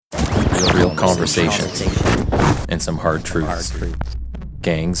real conversations, and some hard truths.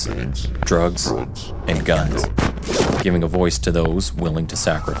 Gangs, drugs, and guns. Giving a voice to those willing to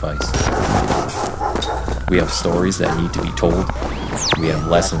sacrifice. We have stories that need to be told. We have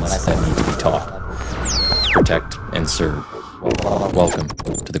lessons that need to be taught. Protect and serve. Welcome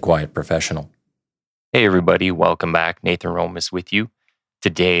to The Quiet Professional. Hey everybody, welcome back. Nathan Romas with you.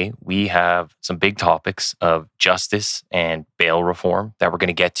 Today we have some big topics of justice and bail reform that we're going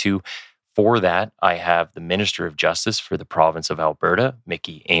to get to. For that, I have the Minister of Justice for the province of Alberta,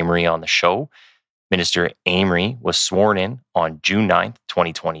 Mickey Amery, on the show. Minister Amery was sworn in on June 9th,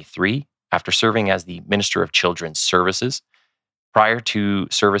 2023, after serving as the Minister of Children's Services. Prior to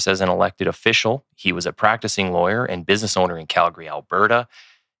service as an elected official, he was a practicing lawyer and business owner in Calgary, Alberta,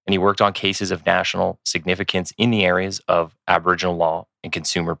 and he worked on cases of national significance in the areas of Aboriginal law and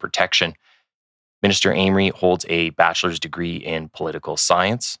consumer protection. Minister Amery holds a bachelor's degree in political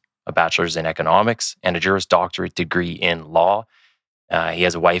science, a bachelor's in economics, and a Juris Doctorate degree in law. He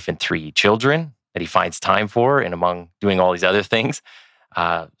has a wife and 3 children that he finds time for, and among doing all these other things.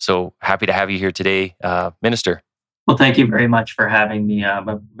 So happy to have you here today, Minister. Well, thank you very much for having me.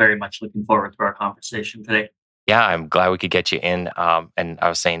 I'm very much looking forward to our conversation today. Yeah, I'm glad we could get you in. And I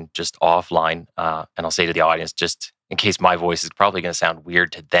was saying just offline, and I'll say to the audience, just in case my voice is probably going to sound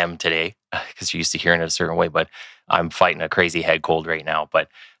weird to them today, because you're used to hearing it a certain way, but I'm fighting a crazy head cold right now. But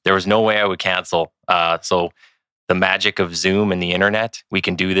there was no way I would cancel. So the magic of Zoom and the internet, we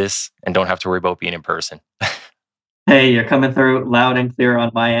can do this and don't have to worry about being in person. Hey, you're coming through loud and clear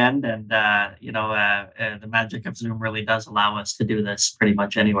on my end. And, the magic of Zoom really does allow us to do this pretty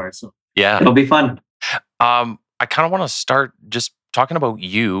much anywhere. So Yeah. it'll be fun. I kind of want to start just talking about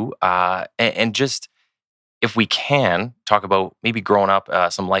you and just, if we can, talk about maybe growing up,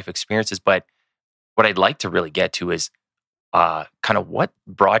 some life experiences. But what I'd like to really get to is kind of what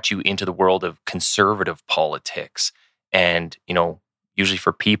brought you into the world of conservative politics. And, usually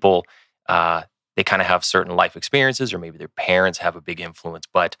for people, they kind of have certain life experiences, or maybe their parents have a big influence.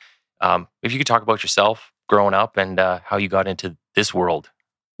 But if you could talk about yourself growing up and how you got into this world.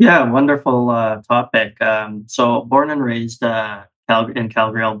 Yeah, wonderful topic. So born and raised in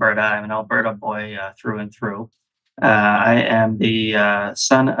Calgary, Alberta. I'm an Alberta boy through and through. I am the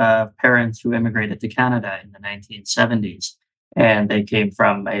son of parents who immigrated to Canada in the 1970s, and they came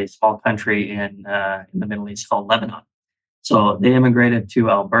from a small country in the Middle East called Lebanon. So they immigrated to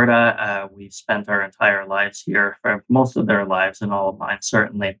Alberta. We spent our entire lives here, for most of their lives, and all of mine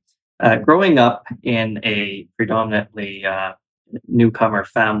certainly. Growing up in a predominantly newcomer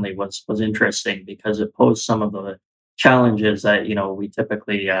family was interesting because it posed some of the challenges that we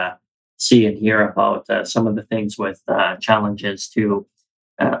typically see and hear about. Some of the things with challenges to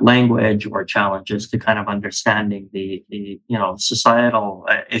language, or challenges to kind of understanding the societal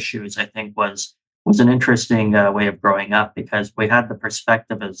issues. I think was an interesting way of growing up, because we had the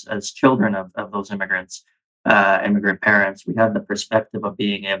perspective as children of those immigrant parents. We had the perspective of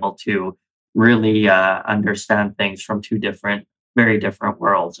being able to really understand things from two very different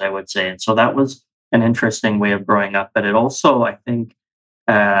worlds, I would say. And so that was an interesting way of growing up. But it also, I think,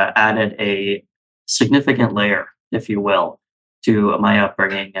 added a significant layer, if you will, to my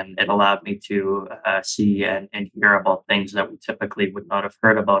upbringing. And it allowed me to see and hear about things that we typically would not have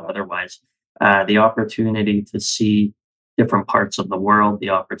heard about otherwise. The opportunity to see different parts of the world, the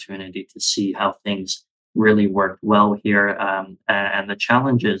opportunity to see how things really worked well here, and the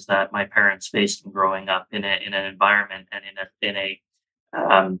challenges that my parents faced in growing up in an environment and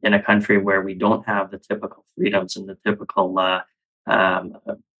in a country where we don't have the typical freedoms and the typical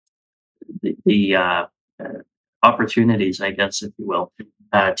opportunities, I guess, if you will,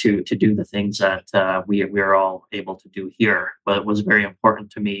 to do the things that we're all able to do here. But it was very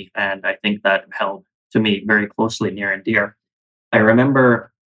important to me, and I think that held to me very closely, near and dear. I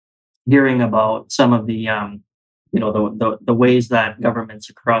remember hearing about some of the the ways that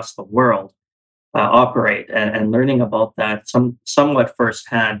governments across the world operate, and learning about that somewhat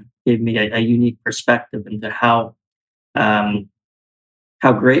firsthand gave me a unique perspective into how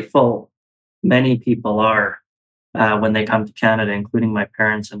grateful many people are when they come to Canada, including my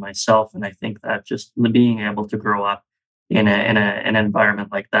parents and myself. And I think that just being able to grow up in an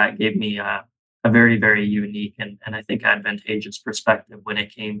environment like that gave me a very, very unique and I think advantageous perspective when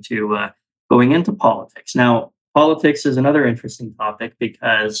it came to going into politics. Now, politics is another interesting topic,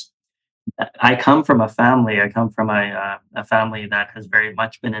 because I come from a family that has very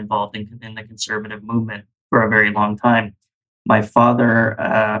much been involved in the conservative movement for a very long time. My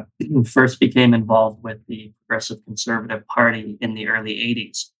father first became involved with the Progressive Conservative Party in the early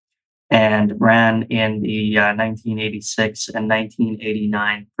 80s. and ran in the 1986 and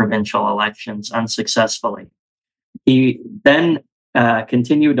 1989 provincial elections unsuccessfully. He then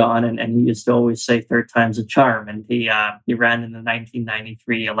continued on, and he used to always say third time's a charm. And he ran in the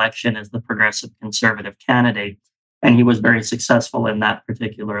 1993 election as the progressive conservative candidate, and he was very successful in that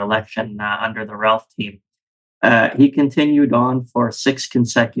particular election under the Ralph team. He continued on for 6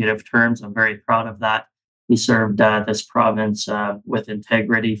 consecutive terms. I'm very proud of that. He served this province with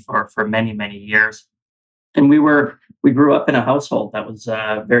integrity for many, many years. And we grew up in a household that was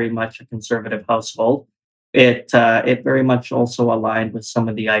very much a conservative household. It very much also aligned with some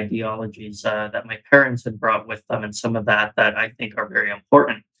of the ideologies that my parents had brought with them, and some of that I think are very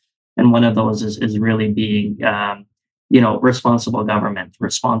important. And one of those is really being responsible government,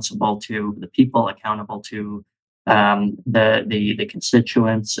 responsible to the people, accountable to the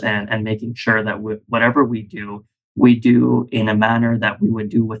constituents, and making sure that whatever we do in a manner that we would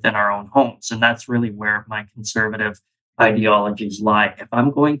do within our own homes. And that's really where my conservative ideologies lie. If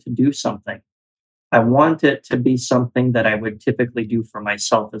I'm going to do something, I want it to be something that I would typically do for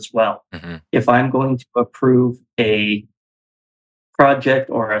myself as well. Hmm. If I'm going to approve a project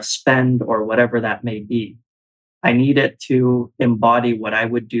or a spend or whatever that may be, I need it to embody what I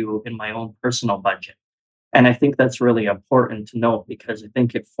would do in my own personal budget. And I think that's really important to note, because I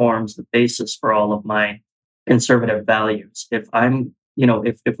think it forms the basis for all of my conservative values. If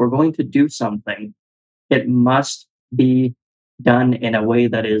we're going to do something, it must be done in a way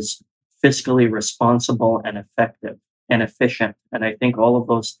that is fiscally responsible and effective and efficient. And I think all of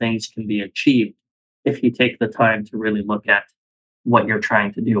those things can be achieved if you take the time to really look at what you're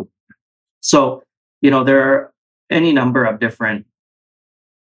trying to do. So, there are any number of different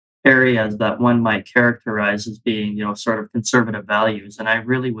areas that one might characterize as being, sort of conservative values. And I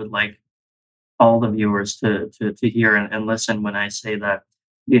really would like all the viewers to hear and listen when I say that,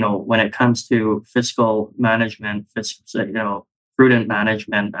 when it comes to fiscal management, prudent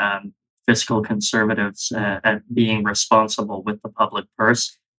management, fiscal conservatives, and being responsible with the public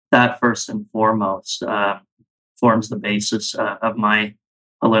purse, that first and foremost forms the basis of my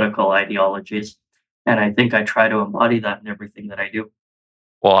political ideologies. And I think I try to embody that in everything that I do.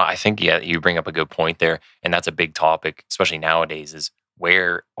 Well, I think, yeah, you bring up a good point there, and that's a big topic, especially nowadays, is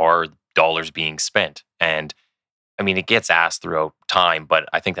where are dollars being spent? And I mean, it gets asked throughout time, but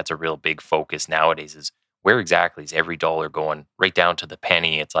I think that's a real big focus nowadays is where exactly is every dollar going right down to the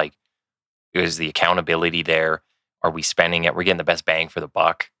penny? It's like, is the accountability there? Are we spending it? We're getting the best bang for the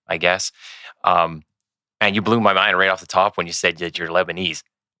buck, I guess. Um, and you blew my mind right off the top when you said that you're Lebanese.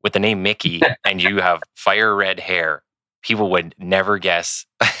 With the name Mickey and you have fire red hair, people would never guess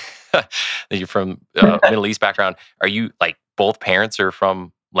that you're from Middle East background. Are you like both parents are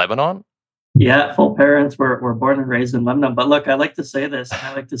from Lebanon? Yeah, full parents were born and raised in Lebanon. But look, I like to say this, and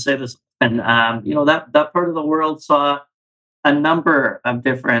I like to say this, and that part of the world saw a number of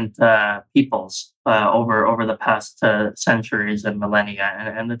different peoples over the past centuries and millennia.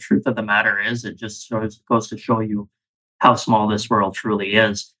 And the truth of the matter is, it just goes to show you how small this world truly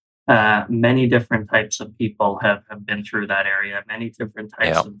is. Many different types of people have been through that area. Many different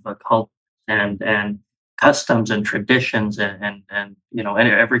types Yeah. of culture and customs and traditions, and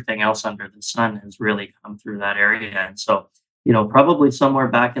everything else under the sun has really come through that area. And so, probably somewhere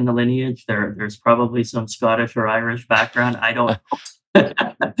back in the lineage, there's probably some Scottish or Irish background. I don't know.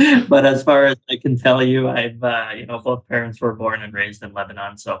 But as far as I can tell you, I've both parents were born and raised in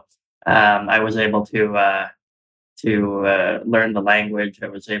Lebanon, so I was able to learn the language. I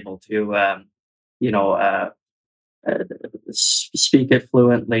was able to you know uh, speak it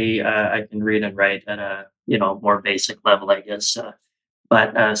fluently. I can read and write at a more basic level, I guess.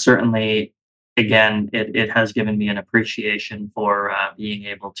 But certainly, again, it has given me an appreciation for being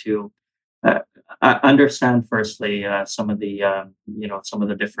able to uh, understand firstly some of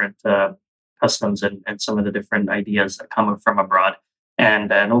the different customs, and some of the different ideas that come from abroad,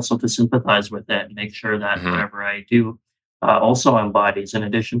 and also to sympathize with it and make sure that Hmm. whatever I do also embodies, in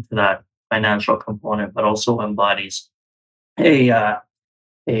addition to that financial component, but also embodies a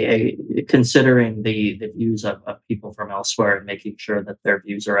considering the views of people from elsewhere, and making sure that their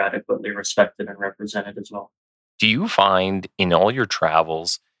views are adequately respected and represented as well. Do you find in all your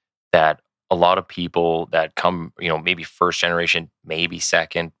travels that a lot of people that come, maybe first generation, maybe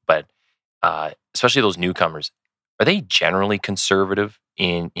second, but especially those newcomers, are they generally conservative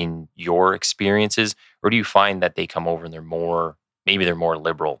in your experiences, or do you find that they come over and they're more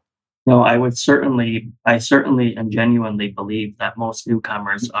liberal? No, I certainly and genuinely believe that most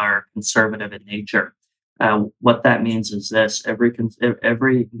newcomers are conservative in nature. What that means is this: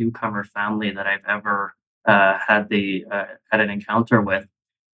 every newcomer family that I've ever had an encounter with,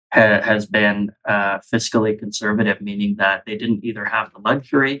 has been fiscally conservative, meaning that they didn't either have the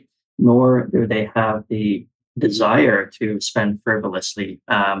luxury nor do they have the desire to spend frivolously.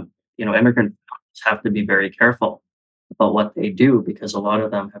 Immigrant families have to be very careful about what they do because a lot of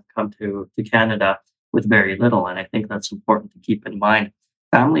them have come to Canada with very little, and I think that's important to keep in mind.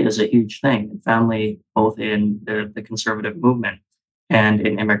 Family is a huge thing, and family, both in the conservative movement and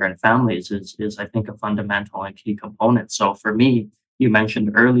in immigrant families, is I think a fundamental and key component. So for me, you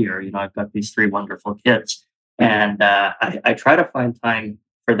mentioned earlier, I've got these three wonderful kids, and I try to find time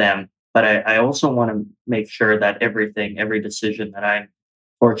for them, but I also want to make sure that every decision that I'm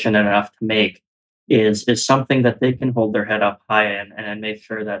fortunate enough to make is something that they can hold their head up high and make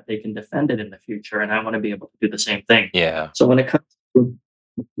sure that they can defend it in the future. And I want to be able to do the same thing. Yeah. So when it comes to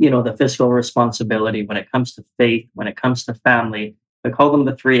the fiscal responsibility, when it comes to faith, when it comes to family, I call them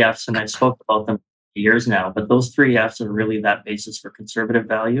the three F's, and I spoke about them for years now. But those three F's are really that basis for conservative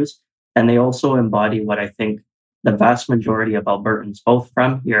values, and they also embody what I think the vast majority of Albertans, both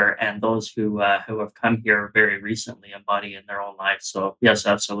from here and those who have come here very recently, embody in their own lives. So yes,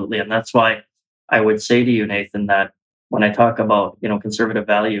 absolutely, and that's why I would say to you, Nathan, that when I talk about conservative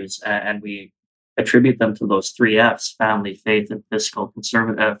values and we attribute them to those three F's: family, faith, and fiscal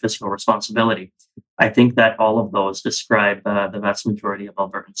responsibility. I think that all of those describe the vast majority of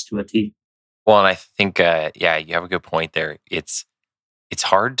Albertans to a T. Well, and I think, yeah, you have a good point there. It's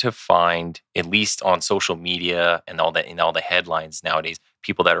hard to find, at least on social media and all that, in all the headlines nowadays,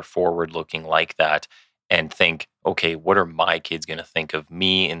 people that are forward looking like that and think, okay, what are my kids going to think of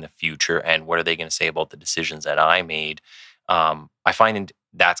me in the future, and what are they going to say about the decisions that I made? I find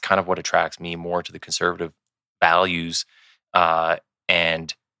that's kind of what attracts me more to the conservative values,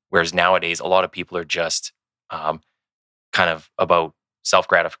 and whereas nowadays a lot of people are just um, kind of about self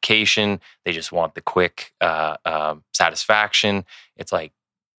gratification. They just want the quick satisfaction. It's like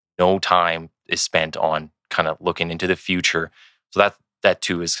no time is spent on kind of looking into the future. So that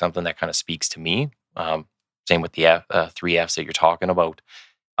too is something that kind of speaks to me. Same with the three F's that you're talking about.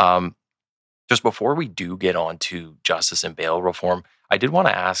 Um, just before we do get on to justice and bail reform, I did want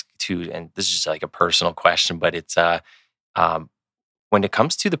to ask too, and this is just like a personal question, but it's um, when it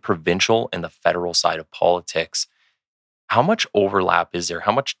comes to the provincial and the federal side of politics, how much overlap is there?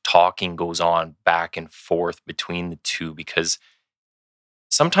 How much talking goes on back and forth between the two? Because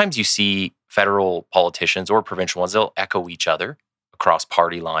sometimes you see federal politicians or provincial ones, they'll echo each other across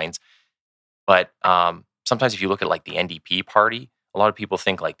party lines. But sometimes if you look at like the NDP party, a lot of people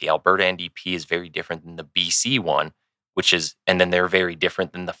think like the Alberta NDP is very different than the BC one, and then they're very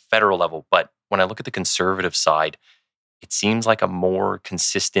different than the federal level. But when I look at the conservative side, it seems like a more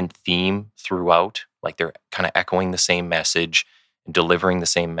consistent theme throughout. Like they're kind of echoing the same message and delivering the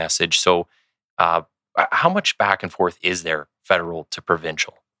same message. So, uh, how much back and forth is there, federal to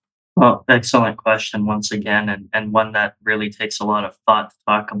provincial? Well, excellent question once again, and one that really takes a lot of thought to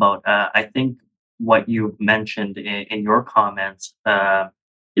talk about. I think what you mentioned in your comments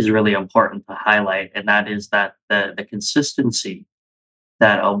is really important to highlight, and that is that the consistency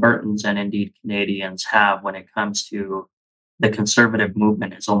that Albertans and indeed Canadians have when it comes to the conservative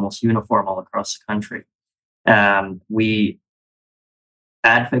movement is almost uniform all across the country. We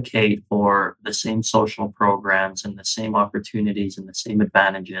advocate for the same social programs and the same opportunities and the same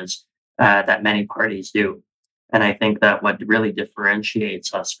advantages that many parties do. And I think that what really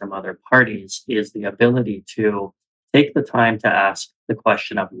differentiates us from other parties is the ability to take the time to ask the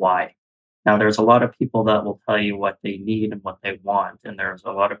question of why. Now, there's a lot of people that will tell you what they need and what they want, and there's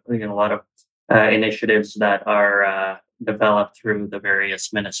a lot of initiatives that are developed through the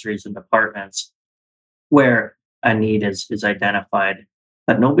various ministries and departments where a need is identified.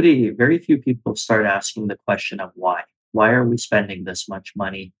 But very few people start asking the question of why. Why are we spending this much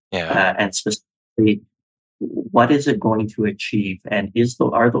money? Yeah. And specifically, what is it going to achieve? And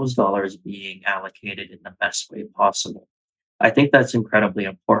are those dollars being allocated in the best way possible? I think that's incredibly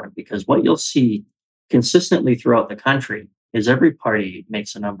important because what you'll see consistently throughout the country is every party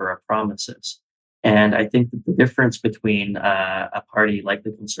makes a number of promises. And I think that the difference between a party like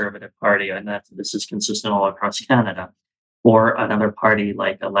the Conservative Party, and that this is consistent all across Canada, or another party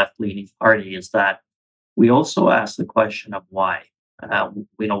like a left leaning party, is that we also ask the question of why.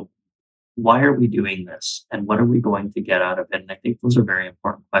 We know why are we doing this and what are we going to get out of it? And I think those are very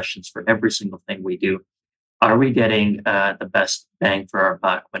important questions for every single thing we do. Are we getting the best bang for our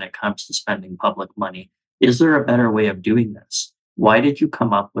buck when it comes to spending public money? Is there a better way of doing this? Why did you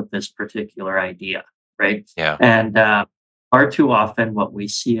come up with this particular idea? Right. Yeah. And far too often, what we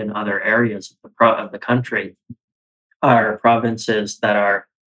see in other areas of the country are provinces that are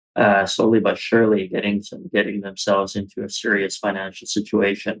slowly but surely getting themselves into a serious financial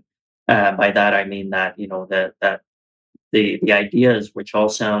situation. By that I mean that that the ideas, which all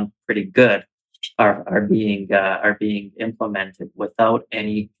sound pretty good, are being implemented without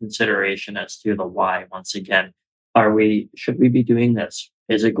any consideration as to the why. Once again, are we should we be doing this?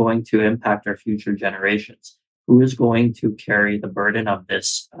 Is it going to impact our future generations? Who is going to carry the burden of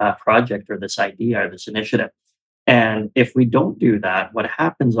this project or this idea or this initiative? And if we don't do that, what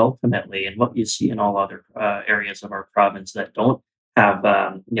happens ultimately, and what you see in all other areas of our province that don't have,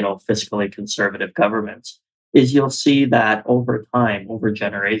 fiscally conservative governments, is you'll see that over time, over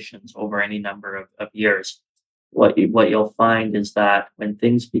generations, over any number of years, what you'll find is that when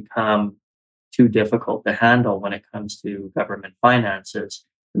things become too difficult to handle when it comes to government finances,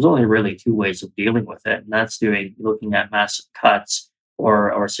 there's only really two ways of dealing with it, and that's doing looking at massive cuts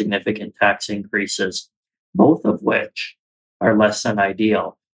or significant tax increases, both of which are less than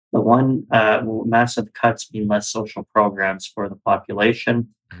ideal. The one massive cuts mean less social programs for the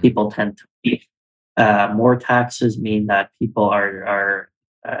population. Mhm. People tend to leave. More taxes mean that people are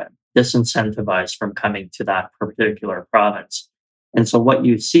disincentivized from coming to that particular province. And so what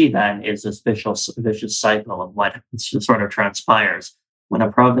you see then is this vicious cycle of what sort of transpires. When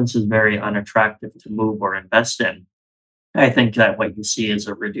a province is very unattractive to move or invest in, I think that what you see is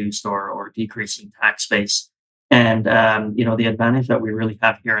a reduced or decreasing tax base. And the advantage that we really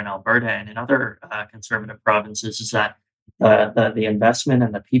have here in Alberta and in other conservative provinces is that the investment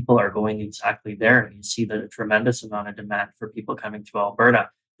and the people are going exactly there. And you see the tremendous amount of demand for people coming to Alberta.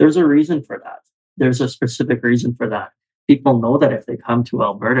 There's a reason for that. There's a specific reason for that. People know that if they come to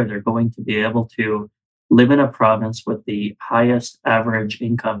Alberta, they're going to be able to live in a province with the highest average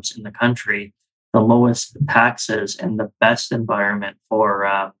incomes in the country, the lowest taxes, and the best environment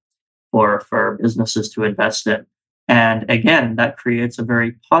for businesses to invest in. And again, that creates a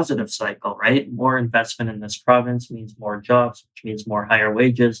very positive cycle, right? More investment in this province means more jobs, which means more higher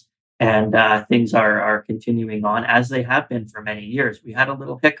wages, and things are continuing on as they have been for many years. We had a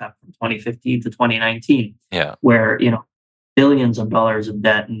little hiccup from 2015 to 2019, Yeah. where billions of dollars of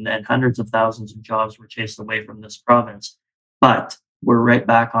debt and hundreds of thousands of jobs were chased away from this province. But we're right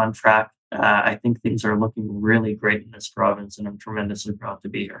back on track. I think things are looking really great in this province, and I'm tremendously proud to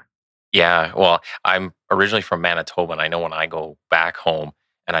be here. Yeah, well, I'm originally from Manitoba, and I know when I go back home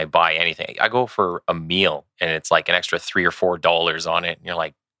and I buy anything, I go for a meal and it's like an extra $3 or $4 on it. And you're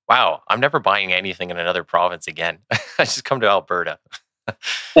like, wow, I'm never buying anything in another province again. I just come to Alberta.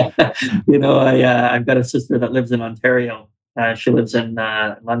 I've got a sister that lives in Ontario. She lives in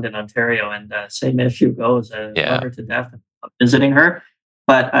London, Ontario, and same issue goes. Love Yeah. her to death. I love visiting her,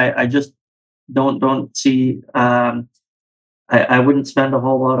 but I just don't see. I wouldn't spend a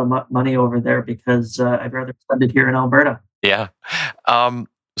whole lot of money over there because I'd rather spend it here in Alberta. Yeah.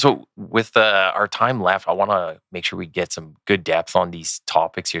 So with our time left, I want to make sure we get some good depth on these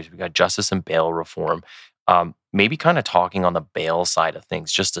topics here. So we got justice and bail reform. Maybe kind of talking on the bail side of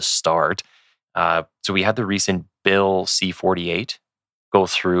things just to start. So we had the recent Bill C-48 go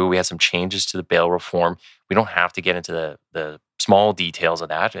through. We had some changes to the bail reform. We don't have to get into the small details of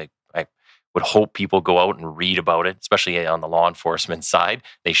that. I would hope people go out and read about it, especially on the law enforcement side.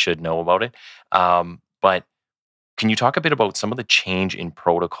 They should know about it. But can you talk a bit about some of the change in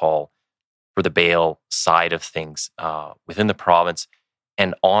protocol for the bail side of things within the province?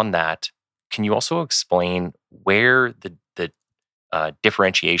 And on that, can you also explain where the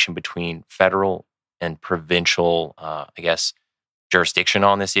differentiation between federal and provincial, I guess, jurisdiction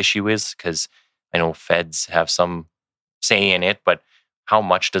on this issue is? Because I know feds have some say in it, but how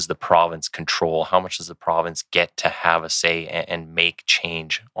much does the province control? How much does the province get to have a say and make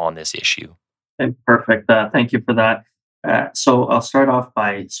change on this issue? Okay, perfect. Thank you for that. So I'll start off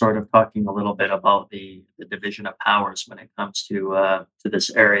by sort of talking a little bit about the division of powers when it comes to this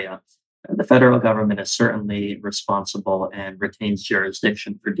area. The federal government is certainly responsible and retains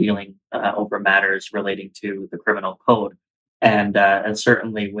jurisdiction for dealing over matters relating to the criminal code, and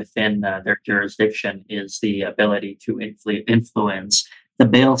certainly within their jurisdiction is the ability to influence the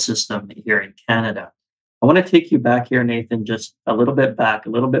bail system here in Canada. I want to take you back here, Nathan, just a little bit back, a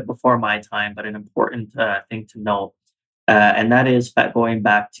little bit before my time, but an important thing to know. And that is going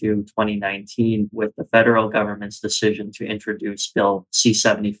back to 2019 with the federal government's decision to introduce Bill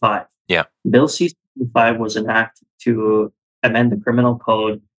C-75. Yeah. Bill C-75 was an act to amend the Criminal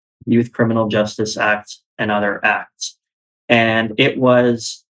Code, Youth Criminal Justice Act, and other acts. And it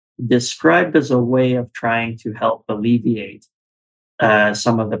was described as a way of trying to help alleviate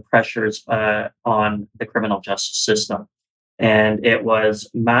some of the pressures on the criminal justice system. And it was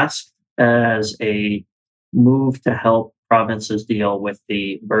masked as a move to help provinces deal with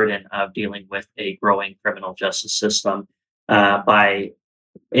the burden of dealing with a growing criminal justice system by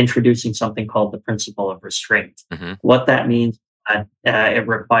introducing something called the principle of restraint. Hmm. What that means, it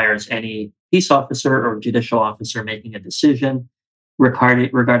requires any peace officer or judicial officer making a decision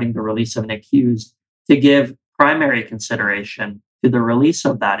regarding the release of an accused to give primary consideration to the release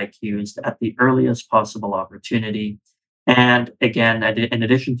of that accused at the earliest possible opportunity. And again, in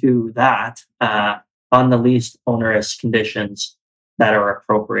addition to that, on the least onerous conditions that are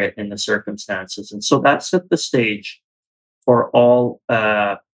appropriate in the circumstances. And so that set the stage for all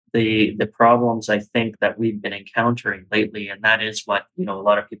the problems I think that we've been encountering lately, and that is what a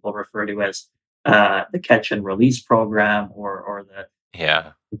lot of people refer to as the catch and release program or the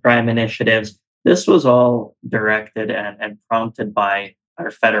Yeah. crime initiatives. This was all directed and prompted by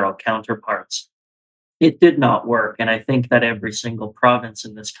our federal counterparts. It did not work, and I think that every single province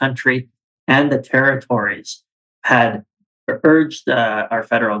in this country and the territories had urged our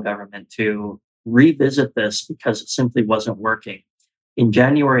federal government to revisit this because it simply wasn't working. In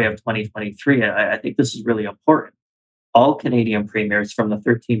January of 2023, I think this is really important. All Canadian premiers from the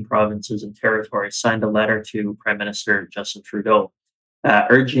 13 provinces and territories signed a letter to Prime Minister Justin Trudeau,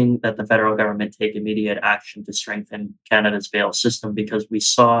 urging that the federal government take immediate action to strengthen Canada's bail system because we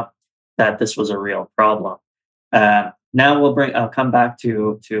saw that this was a real problem. Now I'll come back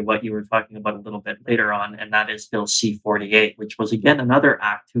to what you were talking about a little bit later on, and that is Bill C-48, which was again another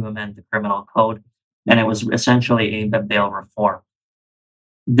act to amend the criminal code, and it was essentially aimed at bail reform.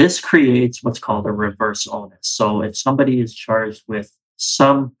 This creates what's called a reverse onus. So if somebody is charged with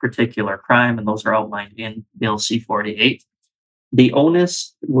some particular crime, and those are outlined in Bill C-48, the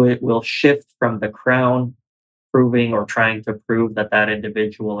onus will shift from the Crown proving or trying to prove that that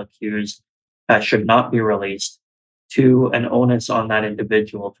individual accused should not be released to an onus on that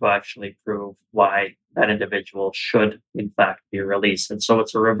individual to actually prove why that individual should, in fact, be released. And so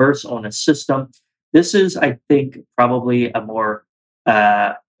it's a reverse onus system. This is, I think, probably a more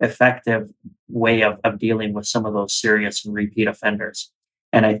effective way of dealing with some of those serious and repeat offenders.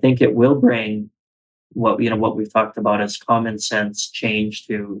 And I think it will bring what we've talked about as common sense change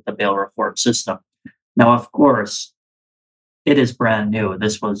to the bail reform system. Now, of course, it is brand new.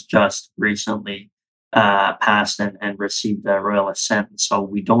 This was just recently passed and received a royal assent, so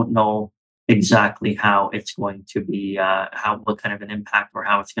we don't know exactly how it's going to be, what kind of an impact or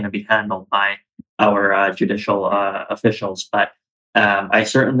how it's going to be handled by our judicial officials. But I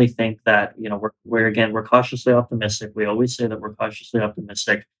certainly think that we're cautiously optimistic. We always say that we're cautiously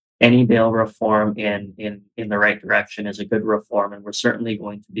optimistic. Any bail reform in the right direction is a good reform, and we're certainly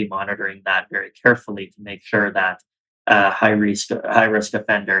going to be monitoring that very carefully to make sure that high risk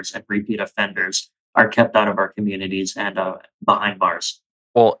offenders and repeat offenders are kept out of our communities and behind bars.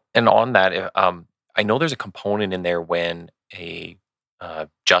 Well, and on that, I know there's a component in there when a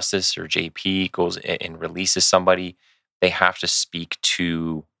justice or JP goes and releases somebody, they have to speak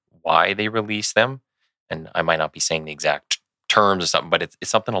to why they release them. And I might not be saying the exact terms or something, but it's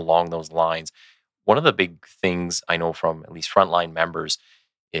something along those lines. One of the big things I know from at least frontline members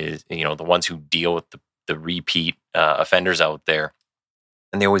is, the ones who deal with the repeat offenders out there,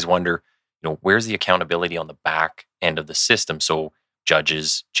 and they always wonder, where's the accountability on the back end of the system? So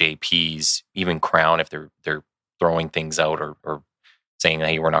judges, JPs, even Crown, if they're throwing things out or saying,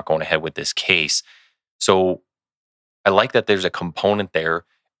 hey, we're not going ahead with this case. So I like that there's a component there.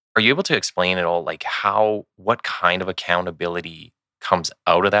 Are you able to explain at all, like what kind of accountability comes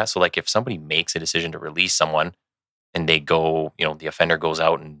out of that? So like if somebody makes a decision to release someone and they go, the offender goes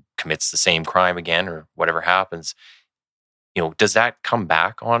out and commits the same crime again or whatever happens, does that come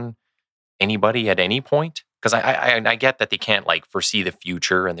back on anybody at any point? Because I get that they can't like foresee the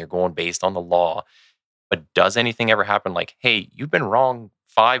future and they're going based on the law, but does anything ever happen like, hey, you've been wrong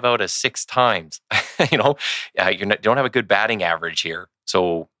 5 out of 6 times? You don't have a good batting average here,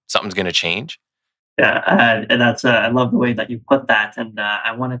 so something's going to change. Yeah, and that's I love the way that you put that, and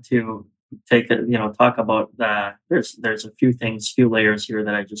I wanted to talk about there's a few layers here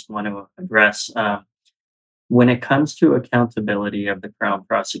that I just want to address. When it comes to accountability of the Crown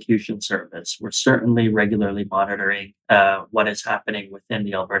Prosecution Service, we're certainly regularly monitoring what is happening within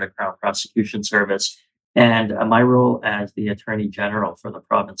the Alberta Crown Prosecution Service. And my role as the Attorney General for the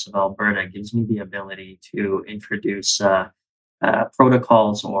province of Alberta gives me the ability to introduce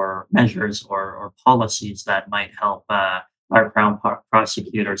protocols or measures or policies that might help our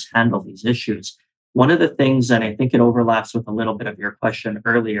prosecutors handle these issues. One of the things, and I think it overlaps with a little bit of your question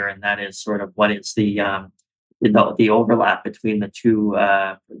earlier, and that is sort of what is the overlap between the two,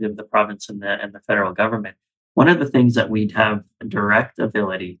 the province and the federal government. One of the things that we'd have direct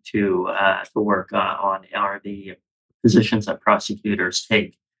ability to work on are the positions that prosecutors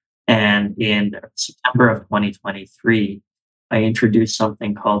take. And in September of 2023, I introduced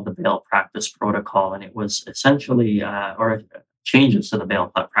something called the bail practice protocol, and it was essentially, or changes to the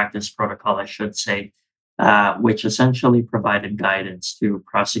bail practice protocol, I should say, which essentially provided guidance to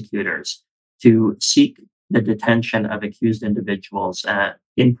prosecutors to seek the detention of accused individuals,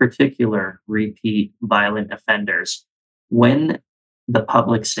 in particular repeat violent offenders, when the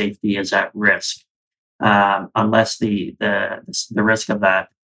public safety is at risk, unless the risk of that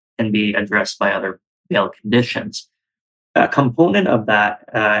can be addressed by other bail conditions. A component of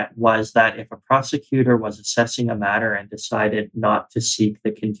that was that if a prosecutor was assessing a matter and decided not to seek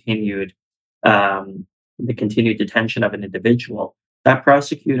um, the continued detention of an individual, that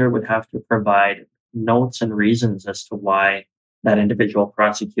prosecutor would have to provide notes and reasons as to why that individual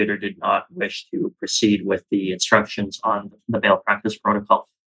prosecutor did not wish to proceed with the instructions on the bail practice protocol.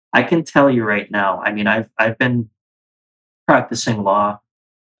 I can tell you right now. I mean, I've been practicing law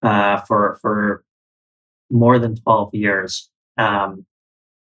for more than 12 years. Um,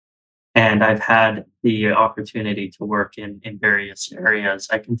 and I've had the opportunity to work in various areas.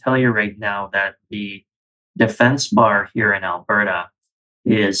 I can tell you right now that the defense bar here in Alberta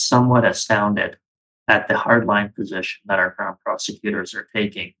is somewhat astounded at the hardline position that our crown prosecutors are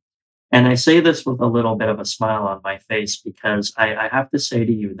taking. And I say this with a little bit of a smile on my face because I have to say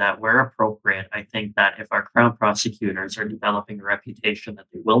to you that where appropriate, I think that if our crown prosecutors are developing a reputation that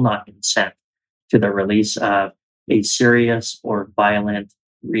they will not consent to the release of a serious or violent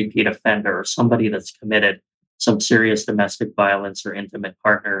repeat offender or somebody that's committed some serious domestic violence or intimate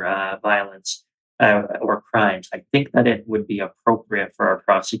partner violence or crimes, I think that it would be appropriate for our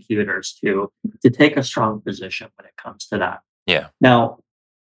prosecutors to take a strong position when it comes to that. Yeah. Now,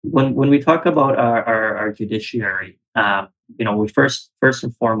 when we talk about our judiciary, we first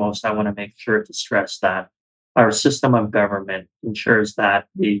and foremost, I want to make sure to stress that our system of government ensures that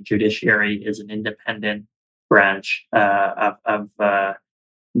the judiciary is an independent branch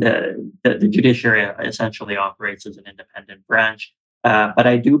the judiciary essentially operates as an independent branch. But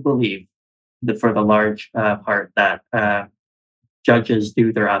I do believe that for the large part that judges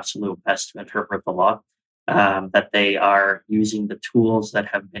do their absolute best to interpret the law, that they are using the tools that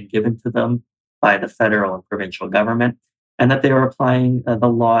have been given to them by the federal and provincial government, and that they are applying the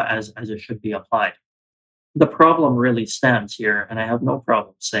law as it should be applied. The problem really stems here, and I have no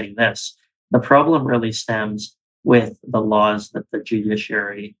problem saying this. The problem really stems with the laws that the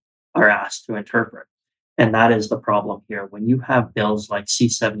judiciary are asked to interpret. And that is the problem here. When you have bills like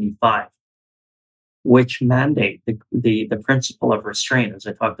C-75, which mandate the principle of restraint, as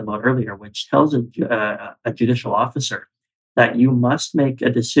I talked about earlier, which tells a judicial officer that you must make a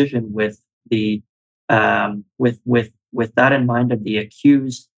decision with the with that in mind of the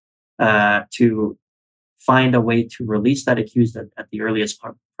accused to find a way to release that accused at the earliest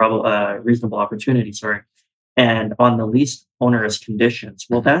reasonable opportunity. Sorry, and on the least onerous conditions.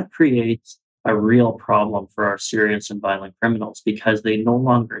 Well, that creates a real problem for our serious and violent criminals because they no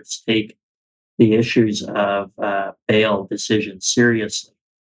longer take the issues of bail decisions seriously.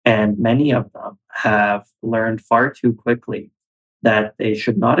 And many of them have learned far too quickly that they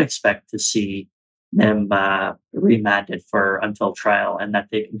should not expect to see them remanded for until trial and that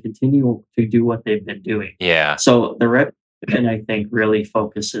they can continue to do what they've been doing. Yeah. So the reputation, I think, really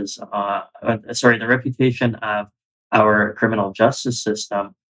focuses, the reputation of our criminal justice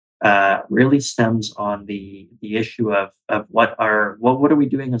system really stems on the issue of what are we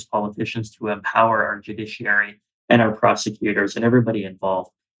doing as politicians to empower our judiciary and our prosecutors and everybody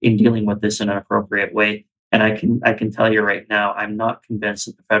involved in dealing with this in an appropriate way. And I can tell you right now, I'm not convinced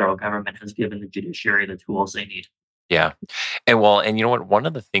that the federal government has given the judiciary the tools they need. Yeah. And you know what? One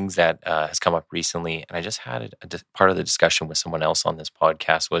of the things that has come up recently, and I just had part of the discussion with someone else on this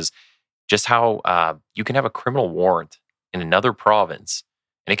podcast, was just how you can have a criminal warrant in another province,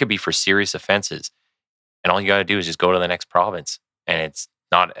 and it could be for serious offenses. And all you got to do is just go to the next province, and it's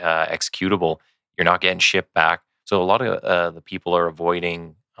not executable. You're not getting shipped back. So a lot of the people are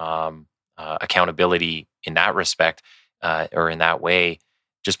avoiding accountability in that respect or in that way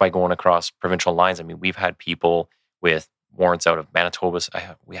just by going across provincial lines. I mean, we've had people with warrants out of Manitoba.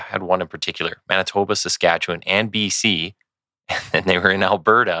 We had one in particular, Manitoba, Saskatchewan, and BC, and they were in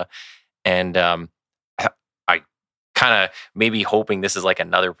Alberta. And I kind of maybe hoping this is like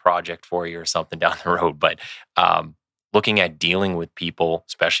another project for you or something down the road. But looking at dealing with people,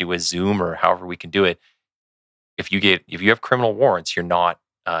 especially with Zoom or however we can do it, if you have criminal warrants, you're not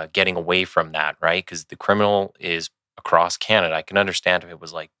getting away from that, right? Because the criminal is across Canada. I can understand if it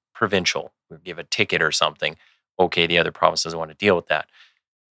was like provincial, we give a ticket or something. Okay, the other province doesn't want to deal with that.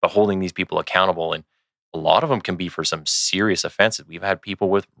 But holding these people accountable, and a lot of them can be for some serious offenses. We've had people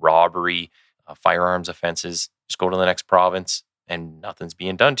with robbery, firearms offenses, just go to the next province and nothing's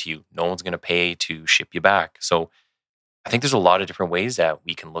being done to you. No one's going to pay to ship you back. So I think there's a lot of different ways that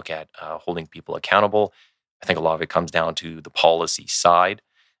we can look at holding people accountable. I think a lot of it comes down to the policy side.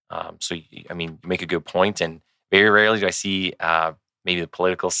 I mean, you make a good point, and very rarely do I see maybe the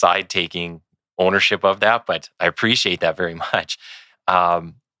political side taking ownership of that, but I appreciate that very much.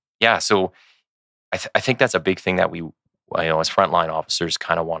 Um, yeah, so I think that's a big thing that as frontline officers,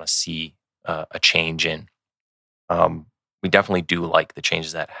 kind of want to see a change in. We definitely do like the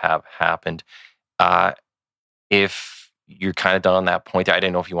changes that have happened. Uh, if you're kind of done on that point, I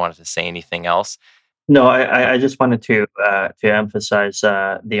didn't know if you wanted to say anything else. No, I just wanted to emphasize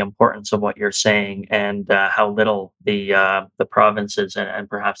the importance of what you're saying and how little the provinces and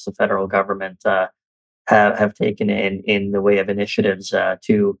perhaps the federal government have taken in the way of initiatives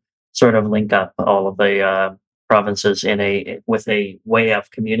to sort of link up all of the provinces in a with a way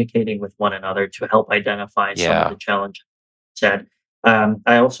of communicating with one another to help identify some of Yeah, the challenges said.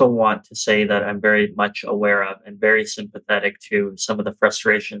 I also want to say that I'm very much aware of and very sympathetic to some of the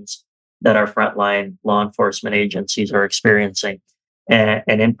frustrations that our frontline law enforcement agencies are experiencing. And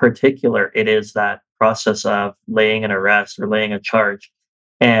in particular, it is that process of laying an arrest or laying a charge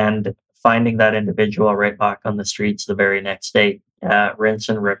and finding that individual right back on the streets the very next day, rinse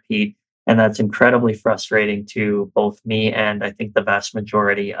and repeat. And that's incredibly frustrating to both me and I think the vast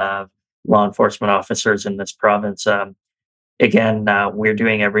majority of law enforcement officers in this province. Again, we're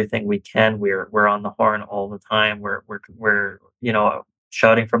doing everything we can. We're on the horn all the time. We're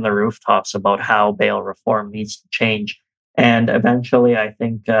shouting from the rooftops about how bail reform needs to change. And eventually, I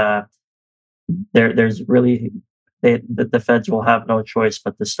think there's really the feds will have no choice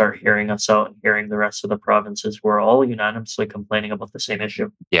but to start hearing us out and hearing the rest of the provinces. We're all unanimously complaining about the same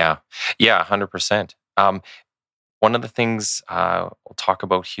issue. yeah, yeah, 100%. One of the things we'll talk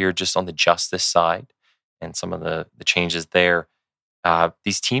about here, just on the justice side, and some of the changes there.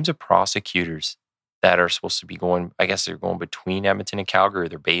 These teams of prosecutors that are supposed to be going, I guess they're going between Edmonton and Calgary.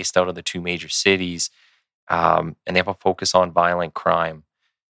 They're based out of the two major cities, and they have a focus on violent crime.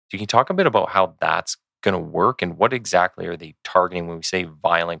 So you can talk a bit about how that's going to work, and what exactly are they targeting when we say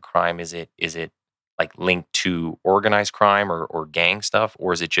violent crime? Is it like linked to organized crime or gang stuff,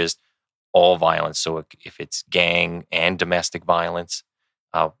 or is it just all violence? So if it's gang and domestic violence,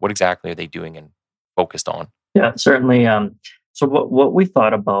 what exactly are they doing and focused on? Yeah, certainly. So what we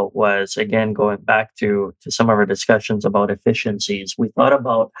thought about was again going back to some of our discussions about efficiencies. We thought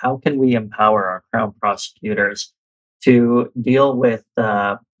about how can we empower our crown prosecutors to deal with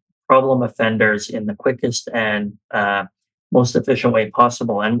problem offenders in the quickest and most efficient way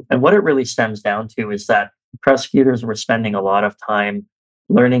possible. And what it really stems down to is that prosecutors were spending a lot of time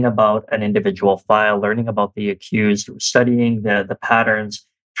learning about an individual file, learning about the accused, studying the patterns,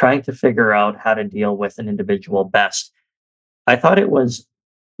 trying to figure out how to deal with an individual best. I thought it was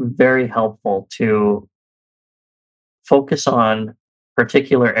very helpful to focus on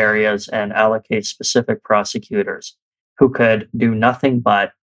particular areas and allocate specific prosecutors who could do nothing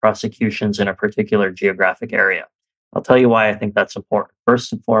but prosecutions in a particular geographic area. I'll tell you why I think that's important.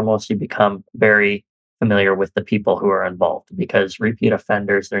 First and foremost, you become very familiar with the people who are involved because repeat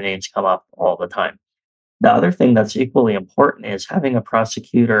offenders, their names come up all the time. The other thing that's equally important is having a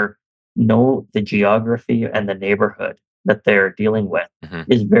prosecutor know the geography and the neighborhood that they're dealing with Hmm.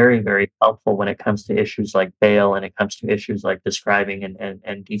 is very, very helpful when it comes to issues like bail and it comes to issues like describing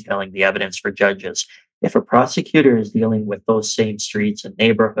and detailing the evidence for judges. If a prosecutor is dealing with those same streets and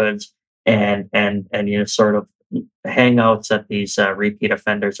neighborhoods and sort of hangouts that these repeat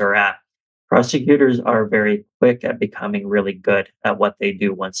offenders are at, prosecutors are very quick at becoming really good at what they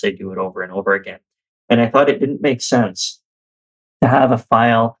do once they do it over and over again. And I thought it didn't make sense to have a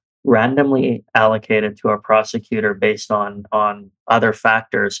file randomly allocated to a prosecutor based on other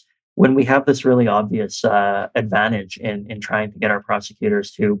factors when we have this really obvious advantage in trying to get our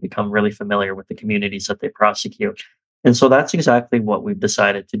prosecutors to become really familiar with the communities that they prosecute. And so that's exactly what we've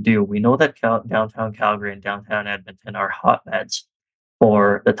decided to do. We know that downtown Calgary and downtown Edmonton are hotbeds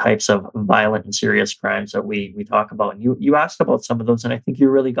for the types of violent and serious crimes that we talk about. And you asked about some of those, and I think you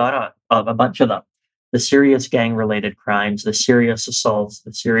really got a bunch of them. The serious gang related crimes, the serious assaults,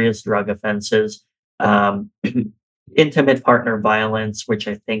 the serious drug offenses, um, intimate partner violence, which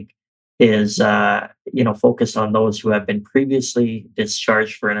I think is focused on those who have been previously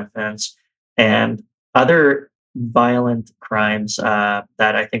discharged for an offense, and other violent crimes that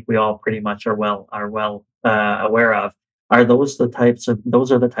I think we all pretty much are well aware of. Those are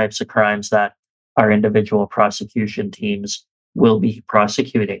the types of crimes that our individual prosecution teams will be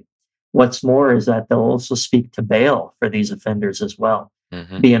prosecuting. What's more is that they'll also speak to bail for these offenders as well,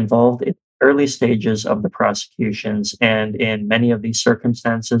 Hmm. be involved in early stages of the prosecutions, and in many of these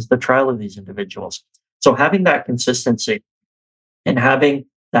circumstances, the trial of these individuals. So having that consistency and having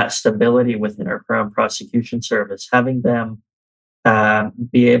that stability within our Crown Prosecution Service, having them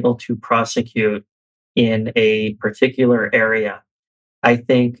be able to prosecute in a particular area, I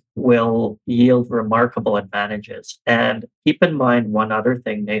think will yield remarkable advantages. And keep in mind one other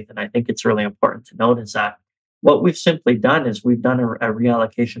thing, Nathan, I think it's really important to note is that what we've simply done is we've done a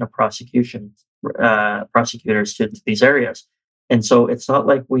reallocation of prosecutors to these areas. And so it's not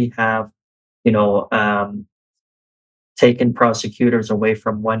like we have, you know, taken prosecutors away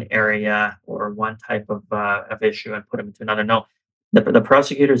from one area or one type of issue and put them into another. No, the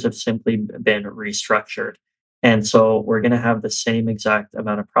prosecutors have simply been restructured. And so we're going to have the same exact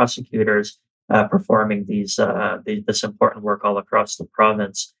amount of prosecutors performing this important work all across the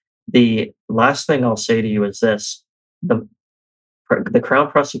province. The last thing I'll say to you is this: the the Crown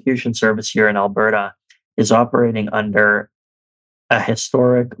Prosecution Service here in Alberta is operating under a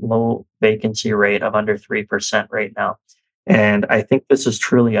historic low vacancy rate of under 3% right now. And I think this is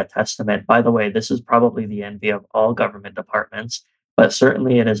truly a testament. By the way, this is probably the envy of all government departments, but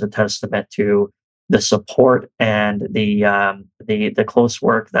certainly it is a testament to the support and the close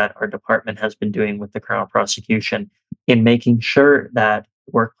work that our department has been doing with the Crown Prosecution in making sure that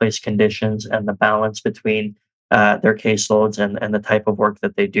workplace conditions and the balance between their caseloads and the type of work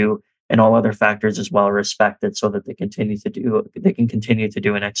that they do and all other factors as well respected so that they can continue to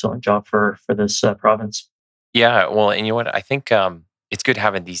do an excellent job for this province. Yeah, well, and you know what? I think it's good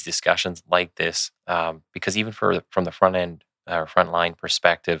having these discussions like this because even from the front end, front line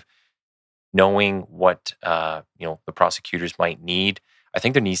perspective, knowing what the prosecutors might need, I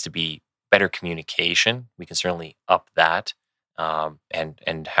think there needs to be better communication. We can certainly up that,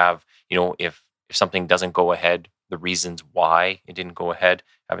 and have if something doesn't go ahead, the reasons why it didn't go ahead,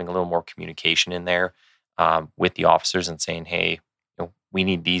 having a little more communication in there with the officers and saying, hey, we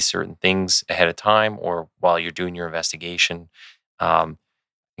need these certain things ahead of time, or while you're doing your investigation. I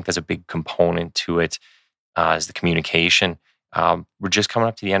think that's a big component to it is the communication. We're just coming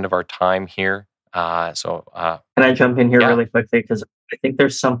up to the end of our time here. Can I jump in here Yeah. really quickly? Because I think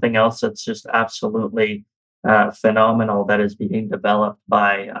there's something else that's just absolutely phenomenal that is being developed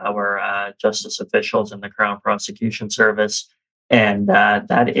by our justice officials in the Crown Prosecution Service, and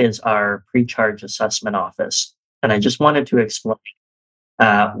that is our pre-charge assessment office. And I just wanted to explain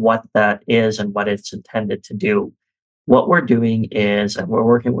what that is and what it's intended to do. What we're doing is, and we're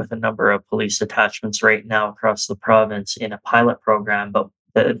working with a number of police detachments right now across the province in a pilot program, but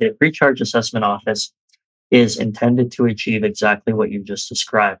the pre-charge assessment office is intended to achieve exactly what you just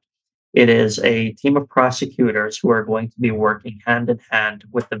described. It is a team of prosecutors who are going to be working hand in hand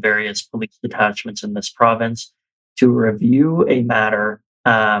with the various police detachments in this province to review a matter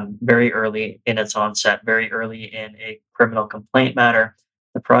very early in its onset, very early in a criminal complaint matter.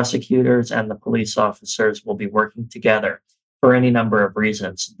 The prosecutors and the police officers will be working together for any number of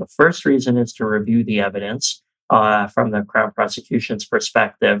reasons. The first reason is to review the evidence from the Crown prosecution's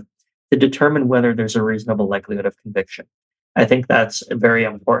perspective to determine whether there's a reasonable likelihood of conviction. I think that's very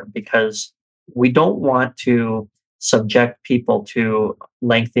important because we don't want to subject people to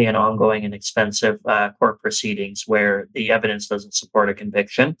lengthy and ongoing and expensive court proceedings where the evidence doesn't support a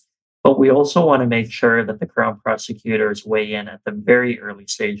conviction. But we also want to make sure that the Crown prosecutors weigh in at the very early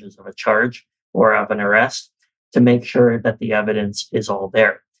stages of a charge or of an arrest to make sure that the evidence is all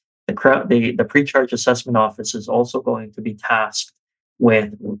there. The pre-charge assessment office is also going to be tasked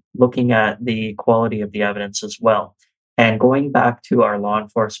with looking at the quality of the evidence as well. And going back to our law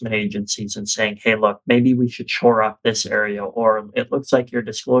enforcement agencies and saying, hey, look, maybe we should shore up this area, or it looks like your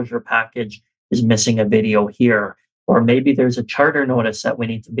disclosure package is missing a video here, or maybe there's a charter notice that we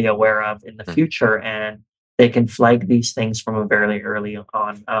need to be aware of in the Mhm. future, and they can flag these things from a very early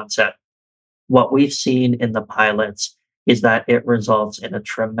onset. What we've seen in the pilots is that it results in a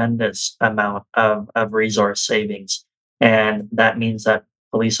tremendous amount of resource savings. And that means that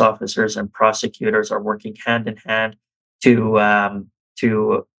police officers and prosecutors are working hand in hand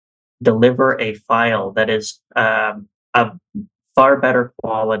to deliver a file that is of far better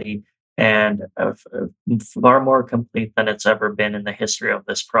quality and far more complete than it's ever been in the history of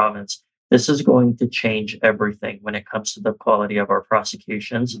this province. This is going to change everything when it comes to the quality of our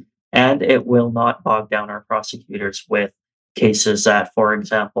prosecutions, and it will not bog down our prosecutors with cases that, for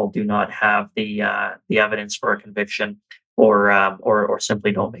example, do not have the evidence for a conviction or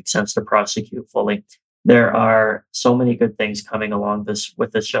simply don't make sense to prosecute fully. There are so many good things coming along this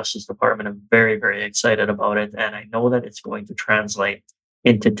with this Justice Department. I'm very excited about it, and I know that it's going to translate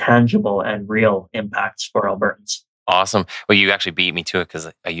into tangible and real impacts for Albertans. Awesome. Well, you actually beat me to it because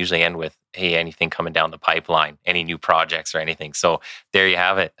I usually end with, "Hey, anything coming down the pipeline, any new projects or anything." So there you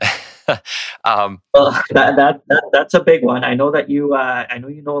have it. um, Well, that's a big one. I know that I know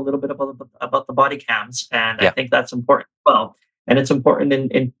you know a little bit about the body cams, and I yeah. think that's important as well. And it's important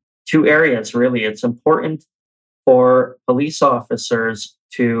in two areas, really. It's important for police officers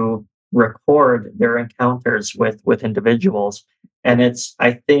to record their encounters with individuals, and it's,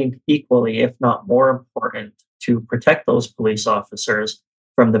 I think, equally, if not more important, to protect those police officers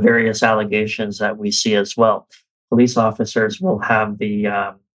from the various allegations that we see as well. Police officers will have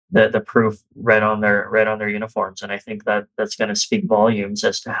the proof right on their uniforms, and I think that that's going to speak volumes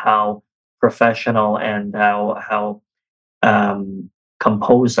as to how professional and how um,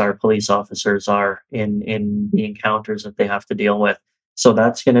 composed our police officers are in the encounters that they have to deal with. So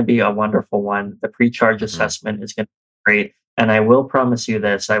that's going to be a wonderful one. The pre-charge Mhm. assessment is going to be great, and I will promise you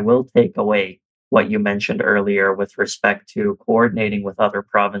this: I will take away what you mentioned earlier with respect to coordinating with other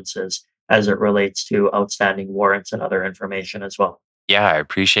provinces as it relates to outstanding warrants and other information as well. Yeah, I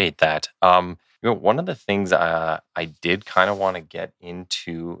appreciate that. One of the things I did kind of want to get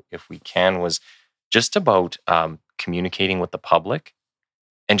into, if we can, was just about communicating with the public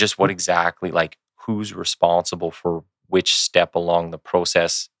and just what exactly, like, who's responsible for which step along the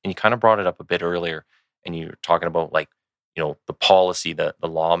process. And you kind of brought it up a bit earlier, and you were talking about, like, the policy, the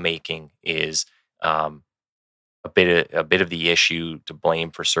lawmaking is um, a bit of the issue to blame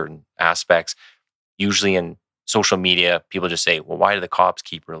for certain aspects. Usually in social media, people just say, "Well, why do the cops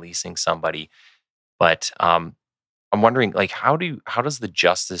keep releasing somebody?" But I'm wondering, like, how does the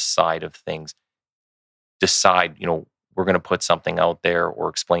justice side of things decide? We're going to put something out there or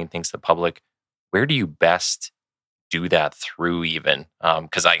explain things to the public. Where do you best do that through? Even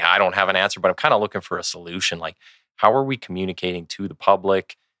because I don't have an answer, but I'm kind of looking for a solution. Like, how are we communicating to the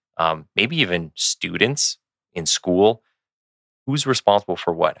public? Maybe even students in school. Who's responsible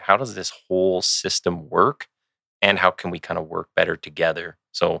for what? How does this whole system work? And how can we kind of work better together?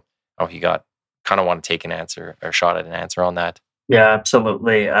 So, oh, if you got kind of want to take an answer or shot at an answer on that. Yeah,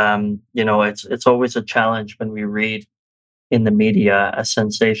 absolutely. It's always a challenge when we read in the media a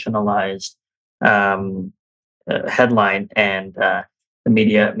sensationalized um, headline, and the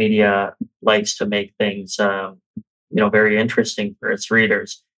media likes to make things very interesting for its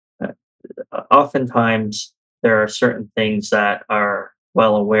readers. Uh, Oftentimes, there are certain things that are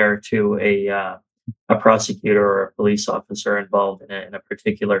well aware to a prosecutor or a police officer involved in a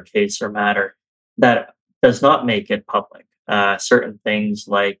particular case or matter that does not make it public. Certain things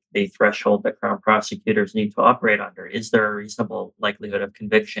like the threshold that Crown prosecutors need to operate under. Is there a reasonable likelihood of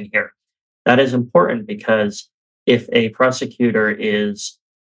conviction here? That is important because if a prosecutor is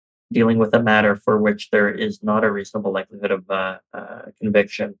dealing with a matter for which there is not a reasonable likelihood of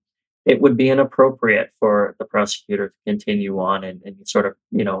conviction, it would be inappropriate for the prosecutor to continue on and sort of,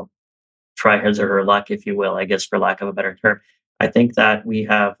 try his or her luck, if you will, I guess, for lack of a better term. I think that we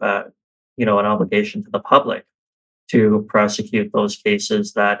have, an obligation to the public to prosecute those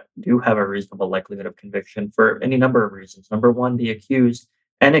cases that do have a reasonable likelihood of conviction for any number of reasons. Number one, the accused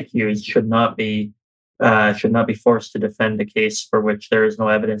should not be forced to defend a case for which there is no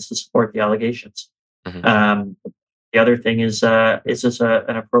evidence to support the allegations. Hmm. Um, the other thing is this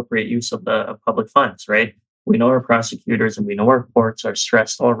an appropriate use of public funds? Right. We know our prosecutors and we know our courts are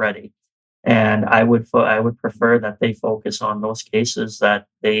stressed already, and I would prefer that they focus on those cases that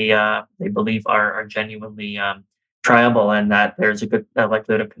they believe are genuinely triable, and that there's a good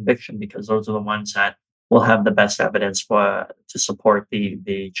likelihood of conviction, because those are the ones that will have the best evidence to support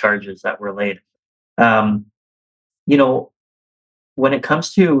the charges that were laid. Um, you know, when it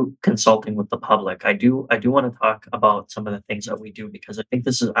comes to consulting with the public, I do want to talk about some of the things that we do, because I think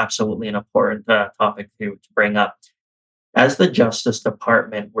this is absolutely an important topic to bring up. As the Justice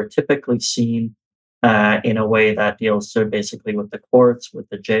Department, we're typically seen in a way that deals to basically with the courts, with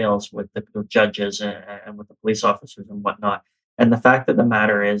the jails, with judges, and with the police officers and whatnot. And the fact of the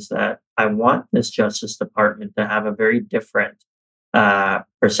matter is that I want this Justice Department to have a very different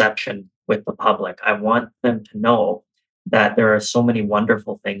perception with the public. I want them to know that there are so many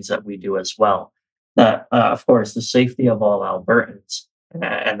wonderful things that we do as well. That, of course, the safety of all Albertans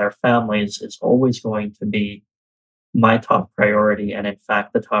and their families is always going to be my top priority, and in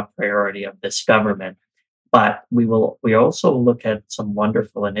fact the top priority of this government. But we also look at some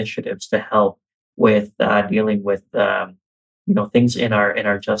wonderful initiatives to help with dealing with things in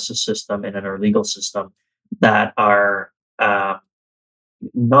our justice system and in our legal system that are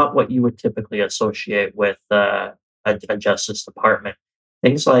not what you would typically associate with a justice department.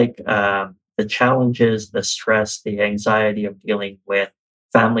 Things like the challenges, the stress, the anxiety of dealing with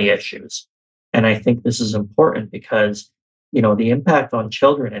family issues. And I think this is important because, the impact on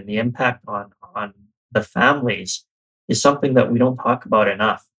children and the impact on the families is something that we don't talk about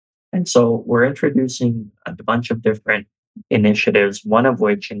enough. And so we're introducing a bunch of different initiatives, one of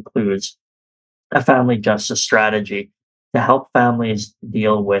which includes a family justice strategy to help families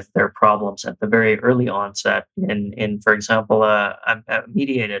deal with their problems at the very early onset in for example, a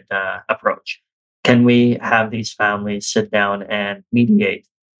mediated approach. Can we have these families sit down and mediate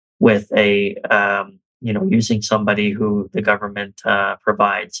with using somebody who the government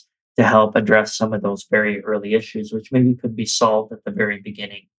provides to help address some of those very early issues, which maybe could be solved at the very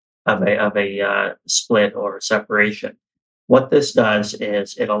beginning of a split or separation. What this does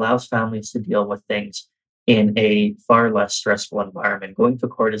is it allows families to deal with things in a far less stressful environment. Going to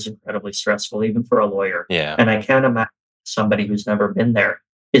court is incredibly stressful, even for a lawyer. Yeah. And I can't imagine somebody who's never been there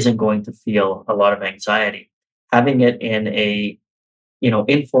isn't going to feel a lot of anxiety. Having it in a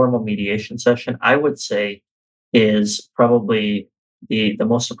informal mediation session, I would say is probably the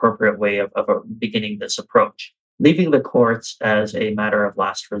most appropriate way of beginning this approach. Leaving the courts as a matter of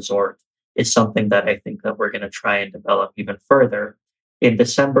last resort is something that I think that we're going to try and develop even further. In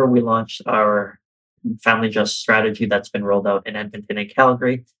December, we launched our family justice strategy that's been rolled out in Edmonton and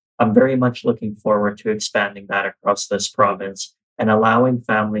Calgary. I'm very much looking forward to expanding that across this province and allowing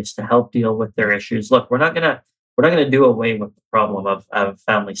families to help deal with their issues. Look, we're not going to do away with the problem of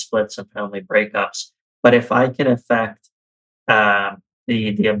family splits and family breakups. But if I can affect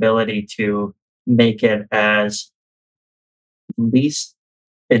the ability to make it as least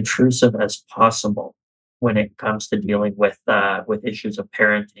intrusive as possible when it comes to dealing with issues of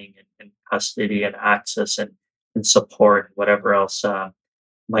parenting and custody and access and support and whatever else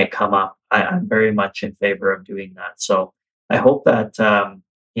might come up. I'm very much in favor of doing that. So I hope that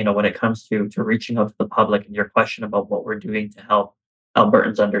when it comes to reaching out to the public and your question about what we're doing to help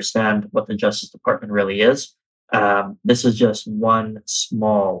Albertans understand what the Justice Department really is, this is just one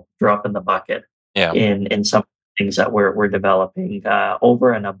small drop in the bucket Yeah. in some things that we're developing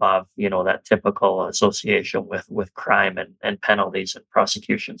over and above that typical association with crime and penalties and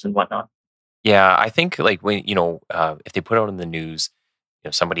prosecutions and whatnot. Yeah, I think like when if they put out in the news,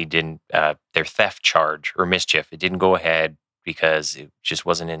 somebody didn't their theft charge or mischief, it didn't go ahead because it just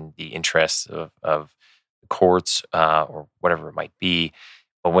wasn't in the interests of the courts or whatever it might be.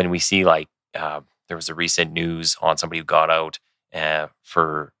 But when we see like there was a recent news on somebody who got out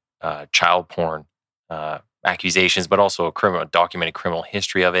for child porn accusations, but also a documented criminal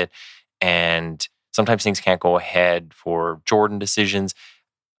history of it, and sometimes things can't go ahead for Jordan decisions.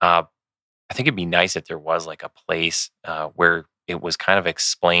 Uh, I think it'd be nice if there was like a place where it was kind of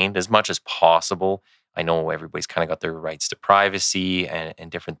explained as much as possible. I know everybody's kind of got their rights to privacy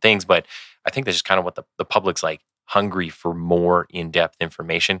and different things, but I think that's just kind of what the public's like hungry for more in-depth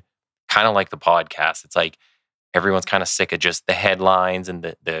information. Kind of like the podcast. It's like everyone's kind of sick of just the headlines and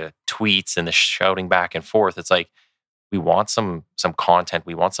the tweets and the shouting back and forth. It's like we want some content.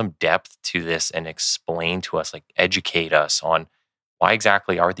 We want some depth to this and explain to us, like educate us on why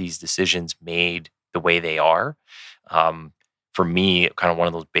exactly are these decisions made the way they are. Um, for me, kind of one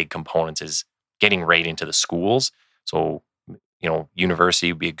of those big components is getting right into the schools. So,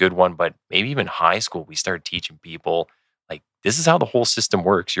 university would be a good one, but maybe even high school, we start teaching people like this is how the whole system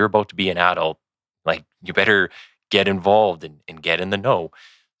works. You're about to be an adult. Like you better get involved and get in the know.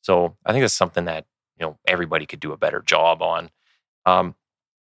 So I think that's something that, everybody could do a better job on. Um,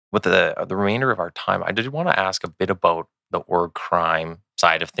 with the remainder of our time, I did want to ask a bit about the org crime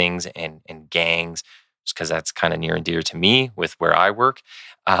side of things and gangs, just because that's kind of near and dear to me with where I work.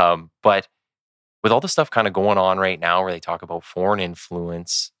 But with all the stuff kind of going on right now, where they talk about foreign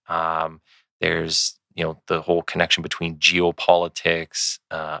influence, there's the whole connection between geopolitics,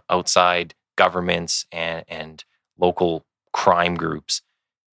 outside governments, and local crime groups.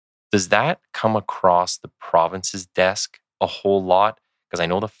 Does that come across the province's desk a whole lot? Because I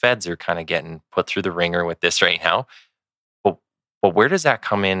know the feds are kind of getting put through the ringer with this right now. But but where does that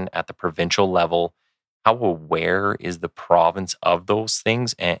come in at the provincial level? How aware is the province of those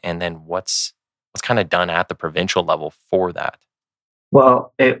things, and then what's kind of done at the provincial level for that?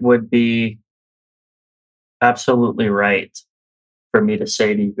 Well, it would be absolutely right for me to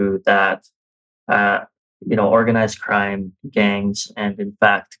say to you that uh, organized crime, gangs, and in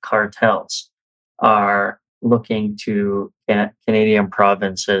fact cartels are looking to Canadian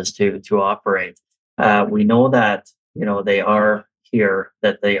provinces to operate. We know that they are here,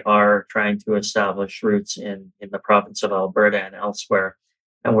 that they are trying to establish roots in the province of Alberta and elsewhere,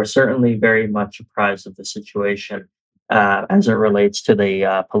 and we're certainly very much apprised of the situation. As it relates to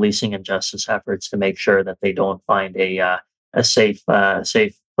the policing and justice efforts to make sure that they don't find safe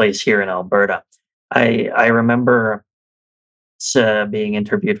place here in Alberta. I remember being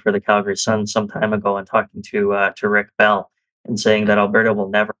interviewed for the Calgary Sun some time ago and talking to Rick Bell and saying that Alberta will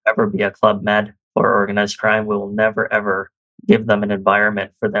never ever be a club med for organized crime. We will never ever give them an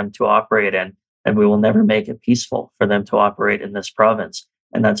environment for them to operate in, and we will never make it peaceful for them to operate in this province.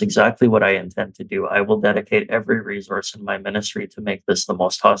 And that's exactly what I intend to do. I will dedicate every resource in my ministry to make this the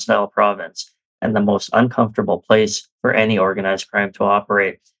most hostile province and the most uncomfortable place for any organized crime to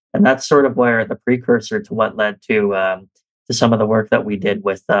operate. And that's sort of where the precursor to what led to some of the work that we did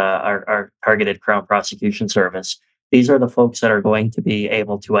with our targeted Crown Prosecution Service. These are the folks that are going to be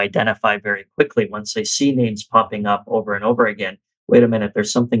able to identify very quickly once they see names popping up over and over again. Wait a minute,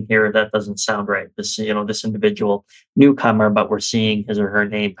 there's something here that doesn't sound right. This individual newcomer, but we're seeing his or her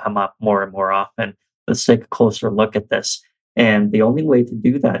name come up more and more often. Let's take a closer look at this. And the only way to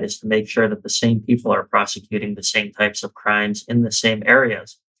do that is to make sure that the same people are prosecuting the same types of crimes in the same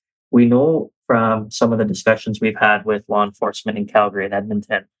areas. We know from some of the discussions we've had with law enforcement in Calgary and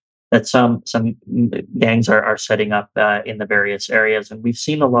Edmonton that some gangs are setting up in the various areas, and we've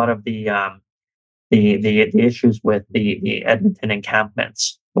seen a lot of the issues with the Edmonton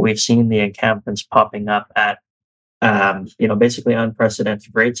encampments. We've seen the encampments popping up at basically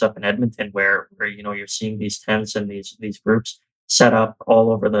unprecedented rates up in Edmonton, where you're seeing these tents and these groups set up all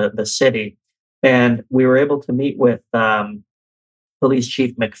over the city, and we were able to meet with Police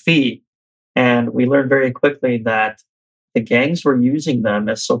Chief McPhee, and we learned very quickly that the gangs were using them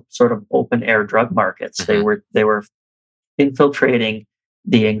as sort of open air drug markets. They were infiltrating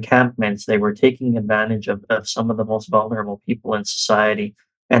the encampments. They were taking advantage of some of the most vulnerable people in society,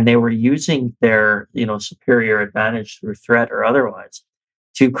 and they were using their superior advantage through threat or otherwise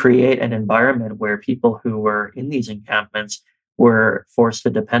to create an environment where people who were in these encampments were forced to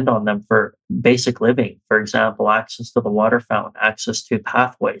depend on them for basic living. For example, access to the water fountain, access to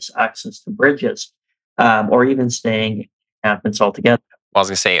pathways, access to bridges, or even staying in encampments altogether. I was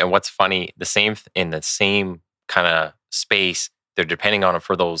gonna say, and what's funny, in the same kind of space, they're depending on it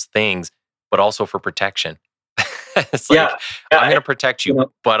for those things, but also for protection. It's like, Yeah, yeah, I'm gonna protect you you,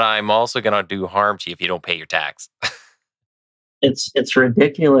 know, but I'm also gonna do harm to you if you don't pay your tax. it's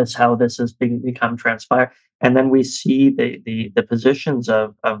ridiculous how this has become transpired. And then we see the positions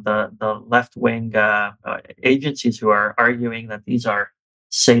of the left wing agencies who are arguing that these are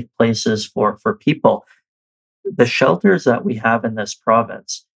safe places for people. The shelters that we have in this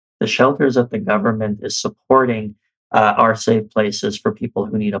province, the shelters that the government is supporting, are safe places for people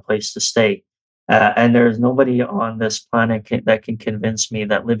who need a place to stay. And there's nobody on this planet that can convince me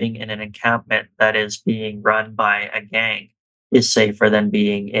that living in an encampment that is being run by a gang is safer than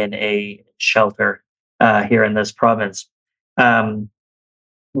being in a shelter here in this province. Um,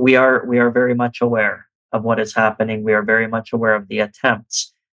 we are very much aware of what is happening. We are very much aware of the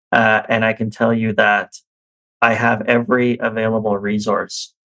attempts, and I can tell you that I have every available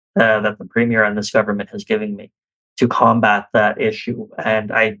resource that the premier and this government has given me to combat that issue.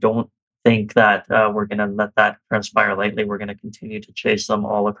 And I don't think that we're going to let that transpire lightly. We're going to continue to chase them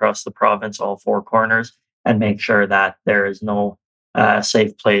all across the province, all four corners, and make sure that there is no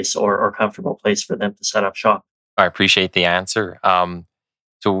safe place or comfortable place for them to set up shop. I appreciate the answer.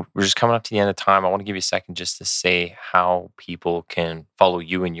 So we're just coming up to the end of time. I want to give you a second just to say how people can follow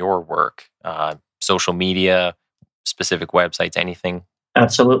you and your work, social media, specific websites, anything.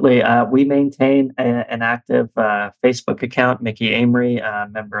 Absolutely. We maintain an active Facebook account, Mickey Amery,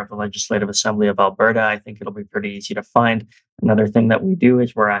 member of the Legislative Assembly of Alberta. I think it'll be pretty easy to find. Another thing that we do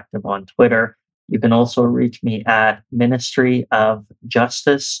is we're active on Twitter. You can also reach me at Ministry of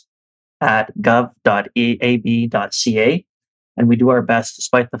Justice at gov.ab.ca. And we do our best,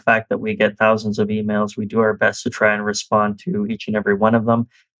 despite the fact that we get thousands of emails, we do our best to try and respond to each and every one of them.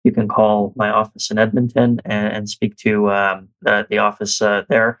 You can call my office in Edmonton and speak to the office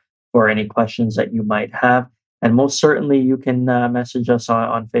there for any questions that you might have. And most certainly, you can message us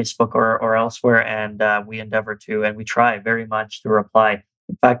on Facebook or elsewhere, and we endeavor to, and we try very much to reply.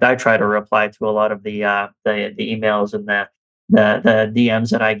 In fact, I try to reply to a lot of the emails and the DMs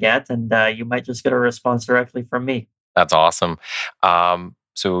that I get, and you might just get a response directly from me. That's awesome.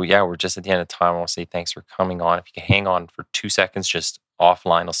 So yeah, we're just at the end of time. I want to say thanks for coming on. If you can hang on for 2 seconds, just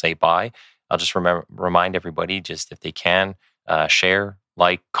offline, I'll say bye. I'll just remind everybody, just if they can, share,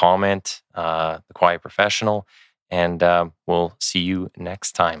 like, comment, The Quiet Professional, and we'll see you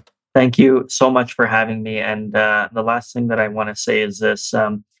next time. Thank you so much for having me. And the last thing that I want to say is this: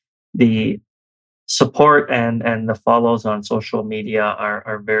 the support and the follows on social media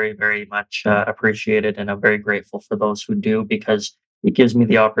are very, very much appreciated, and I'm very grateful for those who do, because it gives me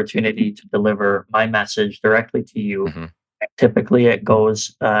the opportunity to deliver my message directly to you Mhm. Typically, it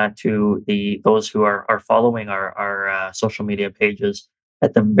goes to the those who are following our social media pages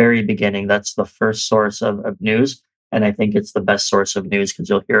at the very beginning. That's the first source of news, and I think it's the best source of news because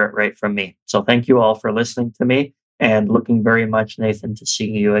you'll hear it right from me. So thank you all for listening to me, and looking very much, Nathan, to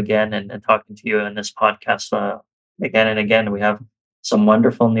seeing you again and talking to you in this podcast again and again. We have some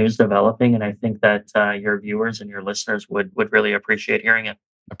wonderful news developing, and I think that your viewers and your listeners would really appreciate hearing it.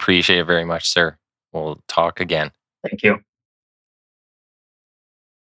 Appreciate it very much, sir. We'll talk again. Thank you.